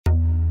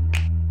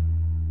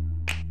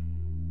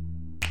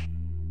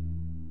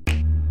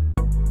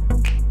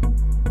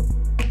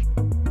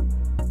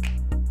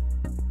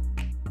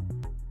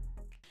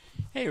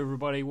Hey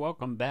everybody,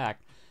 welcome back.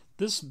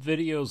 This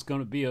video is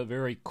going to be a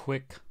very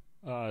quick,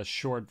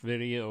 short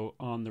video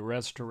on the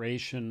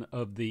restoration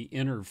of the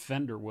inner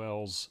fender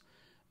wells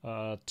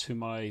to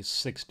my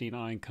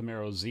 '69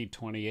 Camaro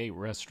Z28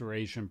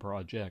 restoration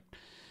project.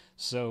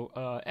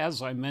 So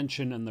as I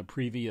mentioned in the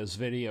previous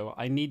video,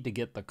 I need to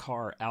get the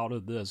car out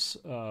of this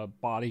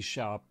body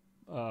shop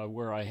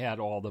where I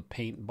had all the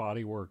paint and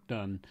body work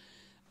done.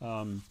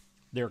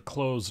 They're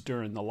closed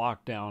during the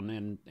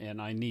lockdown,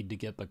 and I need to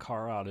get the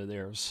car out of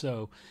there.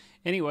 So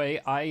anyway,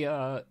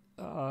 I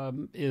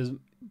is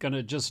going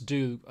to just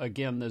do,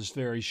 again, this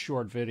very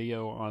short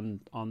video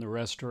on the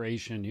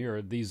restoration here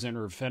of these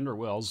inner fender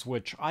wells,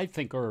 which I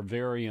think are a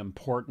very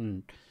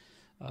important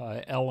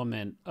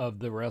element of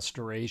the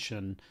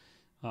restoration.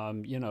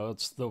 You know,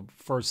 it's the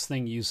first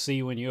thing you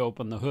see when you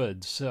open the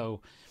hood.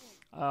 So,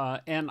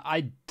 and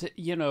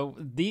you know,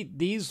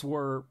 these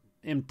were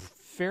in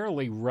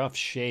fairly rough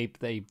shape.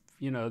 They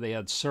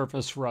had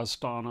surface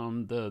rust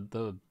on them.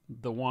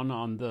 The one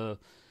on the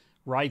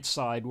right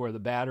side where the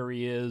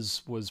battery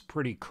is was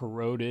pretty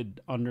corroded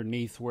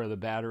underneath where the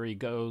battery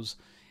goes.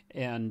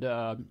 And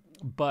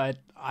but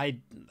I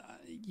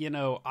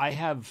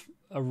have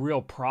a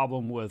real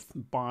problem with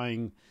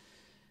buying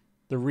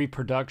the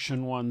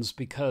reproduction ones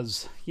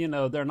because,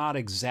 they're not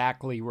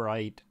exactly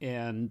right,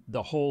 and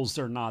the holes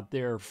are not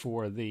there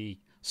for the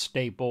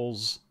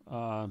staples,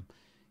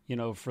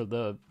 for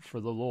the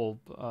little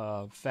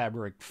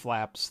fabric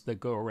flaps that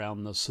go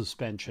around the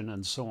suspension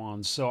and so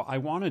on. So I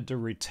wanted to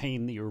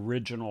retain the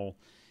original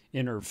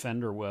inner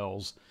fender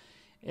wells.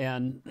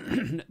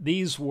 And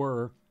these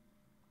were,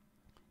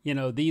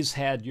 these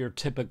had your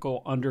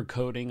typical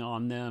undercoating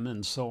on them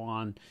and so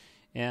on.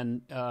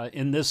 And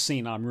in this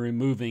scene, I'm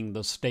removing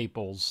the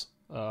staples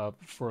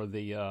for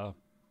the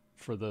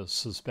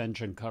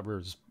suspension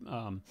covers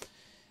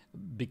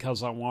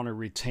because I want to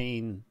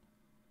retain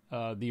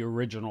the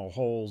original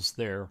holes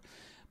there.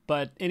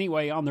 But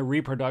anyway, on the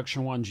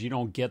reproduction ones, you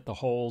don't get the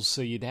holes,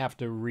 so you'd have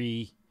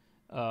to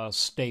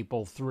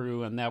staple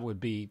through, and that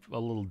would be a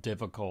little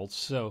difficult.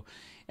 So,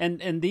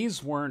 and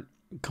these weren't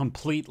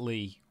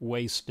completely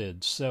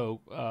wasted.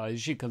 So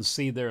as you can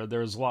see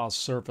there's a lot of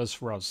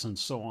surface rust and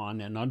so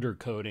on and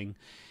undercoating.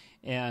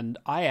 And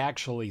I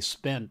actually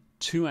spent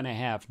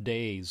 2.5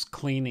 days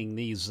cleaning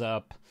these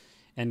up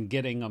and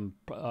getting them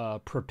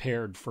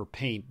prepared for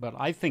paint. But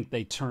I think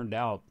they turned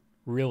out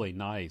really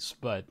nice.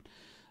 But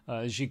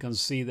as you can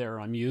see there,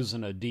 I'm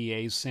using a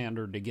DA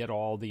sander to get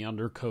all the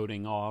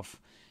undercoating off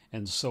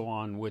and so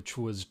on, which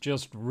was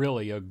just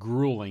really a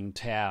grueling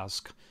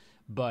task.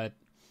 But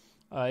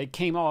it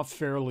came off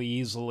fairly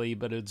easily,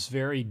 but it's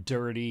very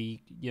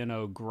dirty,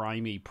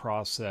 grimy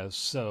process.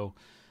 So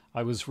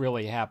I was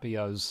really happy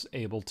I was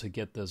able to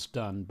get this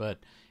done. But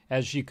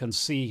as you can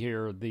see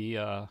here,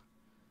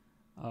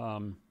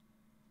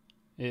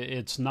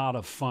 it's not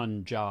a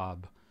fun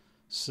job.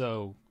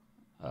 So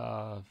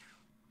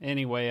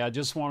anyway, I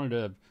just wanted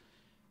to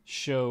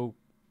show,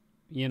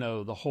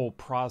 the whole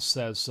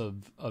process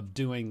of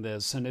doing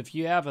this. And if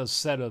you have a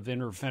set of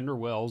inner fender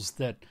wells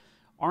that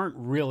aren't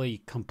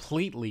really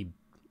completely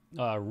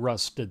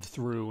rusted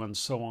through and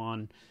so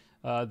on,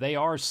 they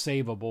are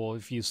savable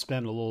if you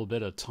spend a little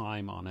bit of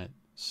time on it.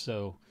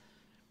 So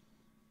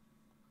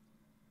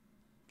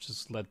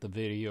just let the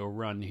video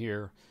run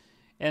here.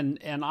 And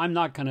I'm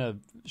not going to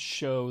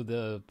show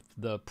the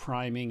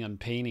priming and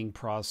painting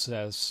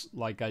process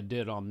like I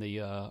did on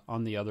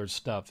the other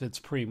stuff. It's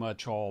pretty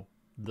much all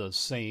the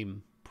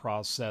same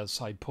process.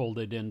 I pulled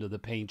it into the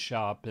paint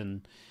shop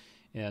and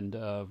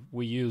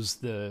we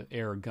used the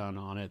air gun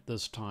on it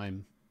this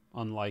time,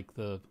 unlike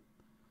the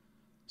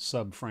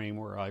subframe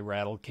where I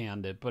rattle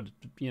canned it. But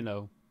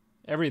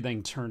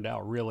everything turned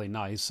out really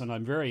nice, and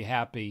I'm very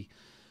happy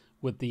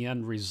with the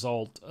end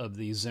result of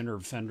these inner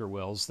fender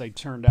wells. They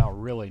turned out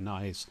really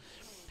nice.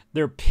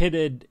 They're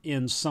pitted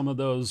in some of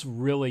those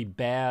really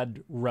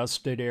bad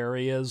rusted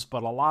areas,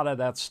 but a lot of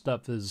that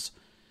stuff is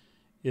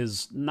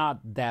not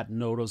that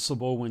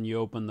noticeable when you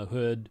open the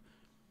hood.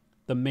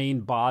 The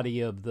main body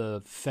of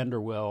the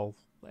fender well,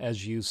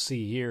 as you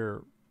see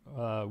here,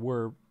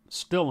 were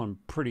still in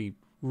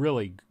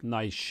really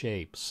nice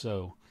shape.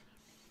 So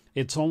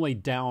it's only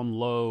down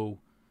low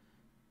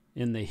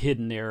in the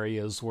hidden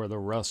areas where the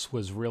rust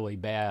was really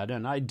bad.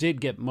 And I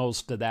did get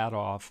most of that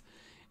off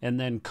and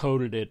then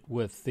coated it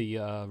with the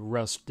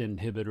rust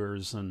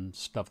inhibitors and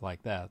stuff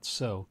like that.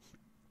 So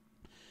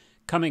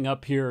coming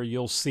up here,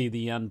 you'll see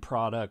the end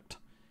product.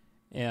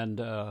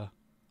 And I'm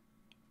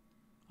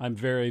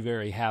very,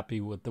 very happy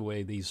with the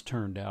way these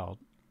turned out.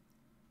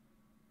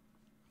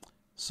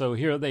 So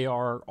here they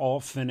are,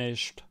 all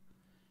finished,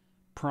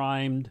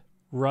 primed,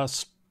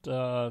 rust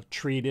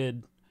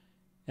treated,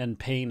 and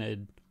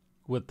painted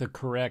with the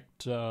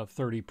correct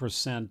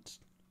 30%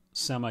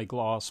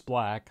 semi-gloss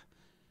black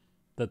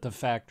that the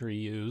factory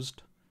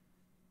used.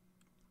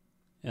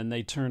 And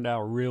they turned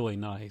out really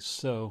nice.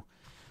 So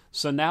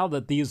now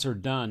that these are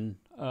done,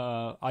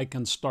 I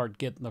can start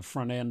getting the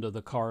front end of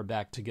the car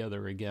back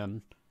together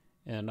again.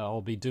 And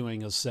I'll be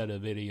doing a set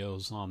of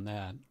videos on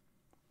that.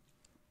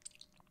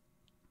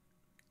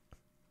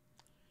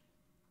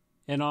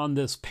 And on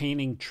this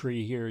painting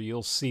tree here,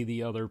 you'll see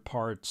the other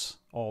parts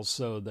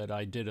also that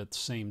I did at the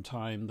same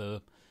time,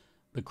 the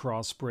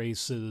cross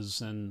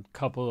braces and a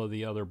couple of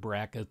the other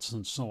brackets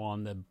and so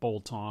on that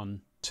bolt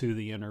on to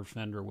the inner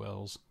fender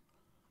wells.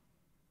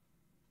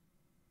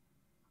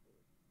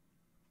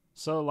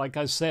 So like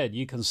I said,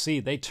 you can see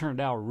they turned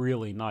out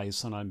really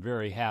nice, and I'm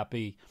very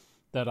happy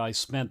that I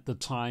spent the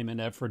time and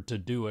effort to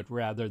do it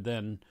rather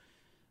than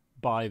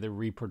buy the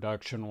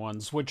reproduction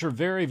ones, which are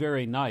very,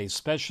 very nice,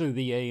 especially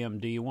the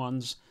AMD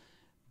ones.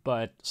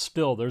 But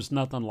still, there's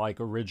nothing like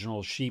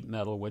original sheet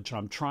metal, which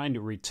I'm trying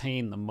to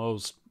retain the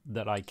most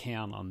that I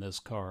can on this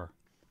car.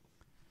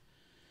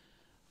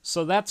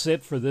 So that's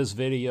it for this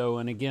video.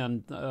 And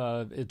again,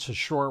 it's a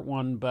short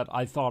one, but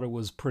I thought it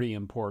was pretty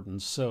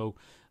important. So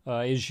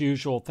as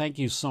usual, thank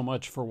you so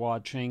much for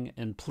watching,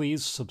 and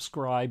please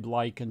subscribe,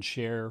 like, and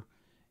share.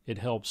 It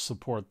helps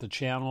support the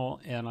channel,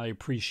 and I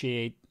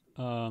appreciate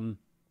it,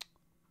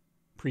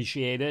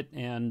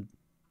 and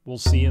we'll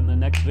see you in the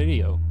next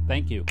video.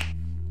 Thank you.